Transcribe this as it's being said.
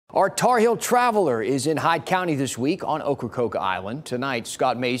Our Tar Heel traveler is in Hyde County this week on Ocracoke Island. Tonight,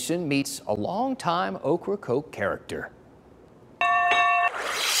 Scott Mason meets a longtime Ocracoke character.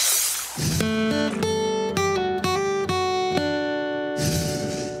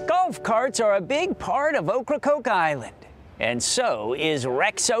 Golf carts are a big part of Ocracoke Island, and so is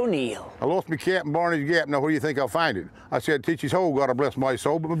Rex O'Neill. I lost my cat in Barney's Gap. Now, where do you think I'll find it? I said, teach his hole, God bless my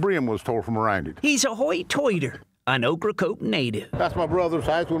soul, but my brim was tore from around it. He's a hoity-toiter, an Ocracoke native. That's my brother's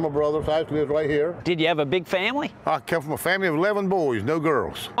house. My brother's house lives right here. Did you have a big family? I come from a family of 11 boys, no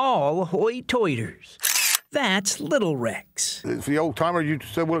girls. All hoity-toiters. That's Little Rex. It's the old timer used to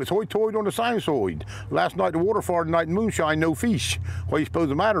say, well, it's hoity-toity on the sinusoid. Last night the water far, tonight in moonshine, no fish. What do you suppose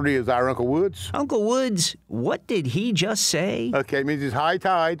the matter is, our Uncle Woods? Uncle Woods, what did he just say? Okay, it means it's high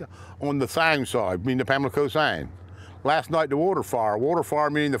tide on the sign side, meaning the Pamlico sign. Last night the water fire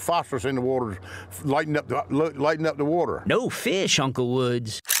meaning the phosphorus in the water lighting up the water. No fish, Uncle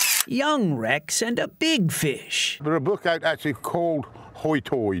Woods. Young Rex and a big fish. There's a book out actually called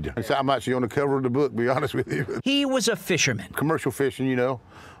Hoitoid. I'm actually on the cover of the book, to be honest with you. He was a fisherman. Commercial fishing, you know.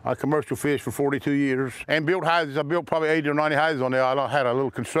 I commercial fished for 42 years and built houses. I built probably 80 or 90 houses on there. I had a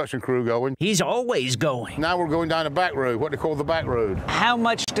little construction crew going. He's always going. Now we're going down the back road, what they call the back road. How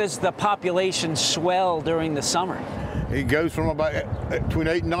much does the population swell during the summer? It goes from about between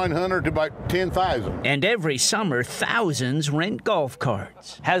 800 and 900 to about 10,000. And every summer, thousands rent golf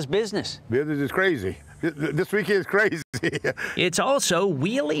carts. How's business? Business is crazy. This week is crazy. It's also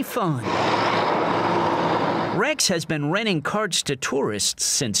wheelie fun. Rex has been renting carts to tourists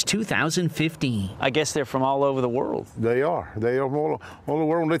since 2015. I guess they're from all over the world. They are. They are from all over the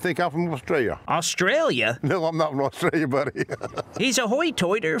world. They think I'm from Australia. Australia? No, I'm not from Australia, buddy. He's a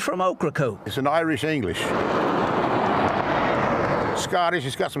hoity-toiter from Ocracoke. It's an Irish-English. Scottish,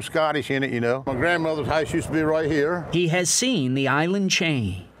 it's got some Scottish in it, you know. My grandmother's house used to be right here. He has seen the island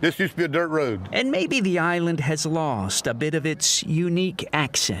change. This used to be a dirt road. And maybe the island has lost a bit of its unique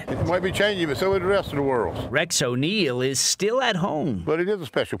accent. It might be changing, but so is the rest of the world. Rex O'Neill is still at home. But it is a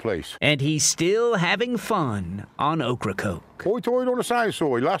special place. And he's still having fun on Ocracoke. Hoity-toity on the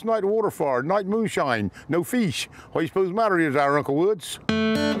sinusoid. Last night the water fire, night moonshine, no fish. What do you suppose the matter is, our Uncle Woods?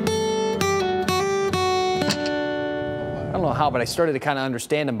 I don't know how, but I started to kind of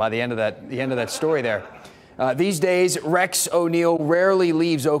understand him by the end of that story there. These days, Rex O'Neill rarely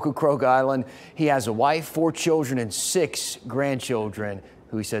leaves Ocracoke Island. He has a wife, 4 children, and 6 grandchildren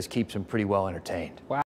who he says keeps him pretty well entertained. Wow.